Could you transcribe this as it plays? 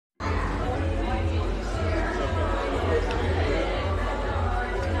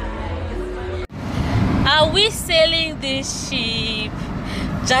Are we sailing this ship?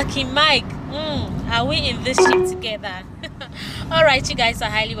 Jackie Mike, are we in this ship together? All right, you guys are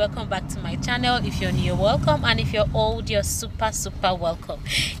highly welcome back to my channel. If you're new, you're welcome, and if you're old, you're super welcome.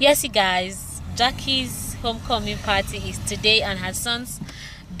 Yes, you guys, Jackie's homecoming party is today, and her son's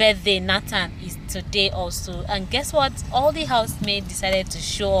birthday, Nathan, is today also. And guess what? All the housemaids decided to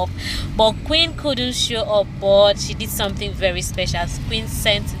show up, but Queen couldn't show up. But she did something very special. Queen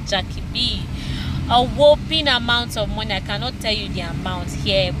sent JackieB a whopping amount of money. I cannot tell you the amount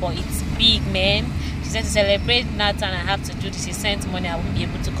here, but it's big, man. She said to celebrate Nathan, I have to do this. She sent money. I won't be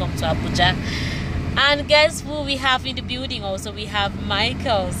able to come to Abuja. And guess who we have in the building also? We have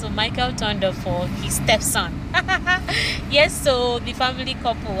Michael. So Michael turned up for his stepson. Yes, so the family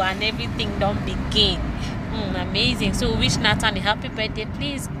couple and everything don't begin. Amazing. So wish Nathan a happy birthday.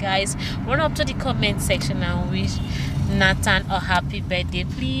 Please, guys, run up to the comment section and wish Nathan a happy birthday.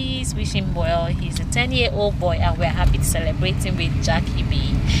 Please wish him well. He's a 10-year-old boy, and we're happy to celebrate him with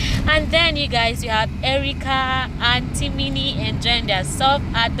JackieB. And then, you guys, you had Erica and Timini enjoying themselves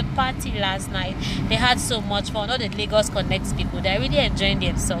at the party last night. They had so much fun. All the Lagos Connect people, they're really enjoying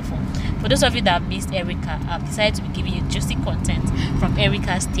themselves. For those of you that missed Erica, I've decided to be giving you juicy content from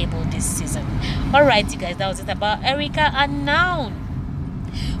Erica's table this season. All right, you guys, that was it about Erica. And now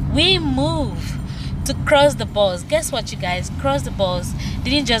we move to Cross the Balls. Guess what, you guys? Cross the Balls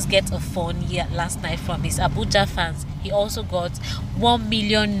didn't just get a phone here last night from his Abuja fans. He also got 1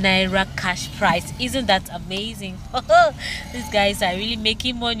 million naira cash prize. Isn't that amazing? These guys are really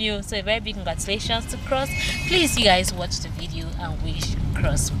making money. So a very big congratulations to Cross. Please, you guys, watch the video and wish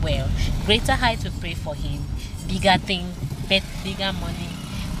Cross well. Greater heights, we pray for him. Bigger thing, bigger money.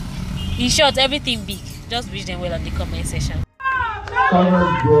 In short, everything big. Just wish them well on the comment section.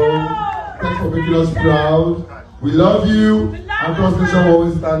 Congrats, bro. Thanks for making us proud. We love you. And Cross Nation will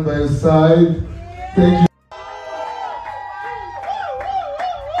always stand by your side. Thank you.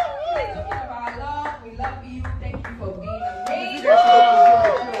 We love you. Thank you for being amazing.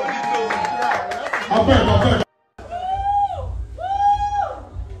 I'll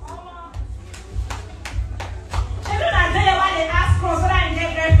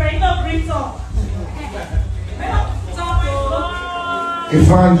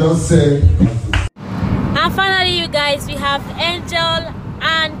Ifan just said. And finally, you guys, we have Angel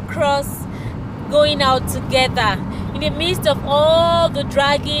and Cross going out together. In the midst of all the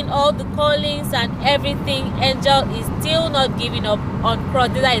dragging, all the callings and everything, Angel is still not giving up on Cross.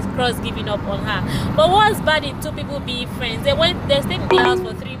 Neither is Cross giving up on her. But what's bad in two people being friends? They stayed in the house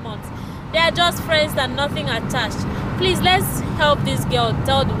for 3 months. They are just friends and nothing attached. Please, let's help this girl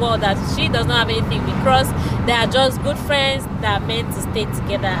tell the world that she does not have anything with Cross. They are just good friends that are meant to stay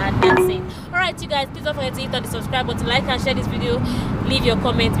together, and that's it. Alright, you guys, please don't forget to hit on the subscribe button, like and share this video. Leave your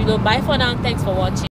comments below. Bye for now. Thanks for watching.